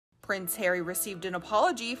Prince Harry received an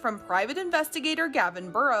apology from private investigator Gavin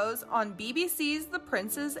Burrows on BBC's The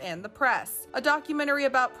Princes and the Press, a documentary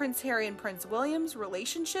about Prince Harry and Prince William's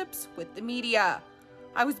relationships with the media.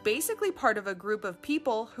 "I was basically part of a group of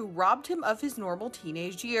people who robbed him of his normal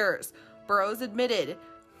teenage years," Burrows admitted,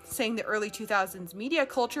 saying the early 2000s media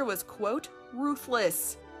culture was, quote,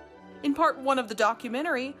 ruthless. In part 1 of the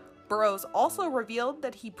documentary, Burrows also revealed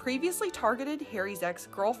that he previously targeted Harry's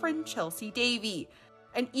ex-girlfriend Chelsea Davy,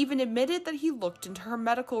 and even admitted that he looked into her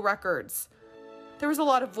medical records. There was a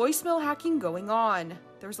lot of voicemail hacking going on.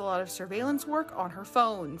 There was a lot of surveillance work on her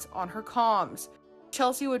phones, on her comms.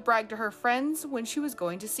 Chelsea would brag to her friends when she was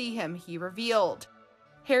going to see him, he revealed.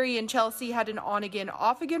 Harry and Chelsea had an on-again,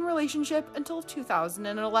 off-again relationship until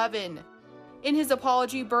 2011. In his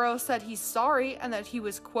apology, Burrows said he's sorry and that he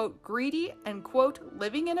was, quote, greedy and, quote,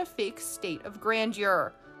 living in a fake state of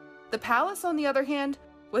grandeur. The palace, on the other hand,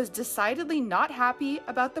 was decidedly not happy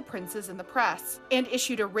about the princes in the press and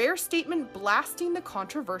issued a rare statement blasting the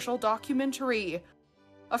controversial documentary.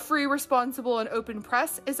 "A free, responsible, and open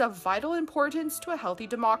press is of vital importance to a healthy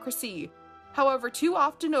democracy. However, too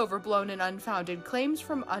often overblown and unfounded claims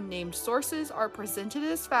from unnamed sources are presented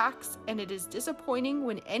as facts, and it is disappointing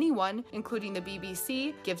when anyone, including the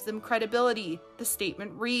BBC, gives them credibility," the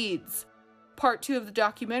statement reads. Part 2 of the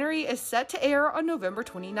documentary is set to air on November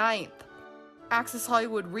 29th. Access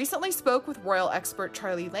Hollywood recently spoke with royal expert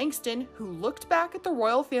Charlie Langston, who looked back at the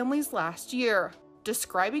royal family's last year,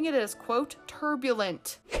 describing it as, quote,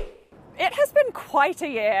 turbulent. It has been quite a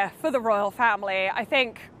year for the royal family. I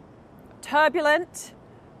think turbulent,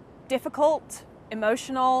 difficult,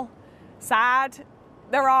 emotional, sad.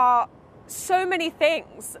 There are so many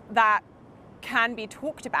things that can be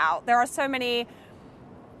talked about. There are so many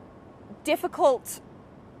difficult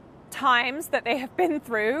times that they have been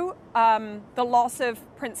through. The loss of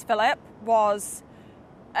Prince Philip was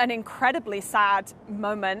an incredibly sad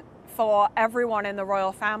moment for everyone in the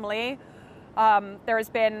royal family. There has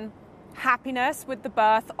been happiness with the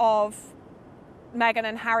birth of Meghan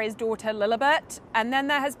and Harry's daughter Lilibet, and then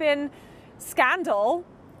there has been scandal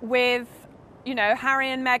with, Harry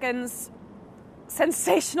and Meghan's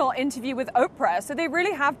sensational interview with Oprah. So they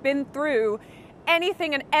really have been through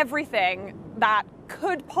anything and everything that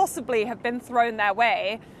could possibly have been thrown their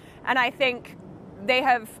way, and I think they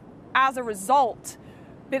have, as a result,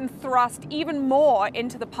 been thrust even more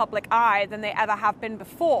into the public eye than they ever have been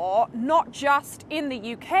before, not just in the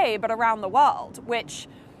UK, but around the world, which,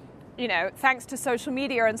 thanks to social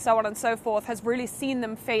media and so on and so forth, has really seen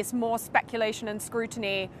them face more speculation and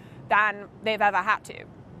scrutiny than they've ever had to.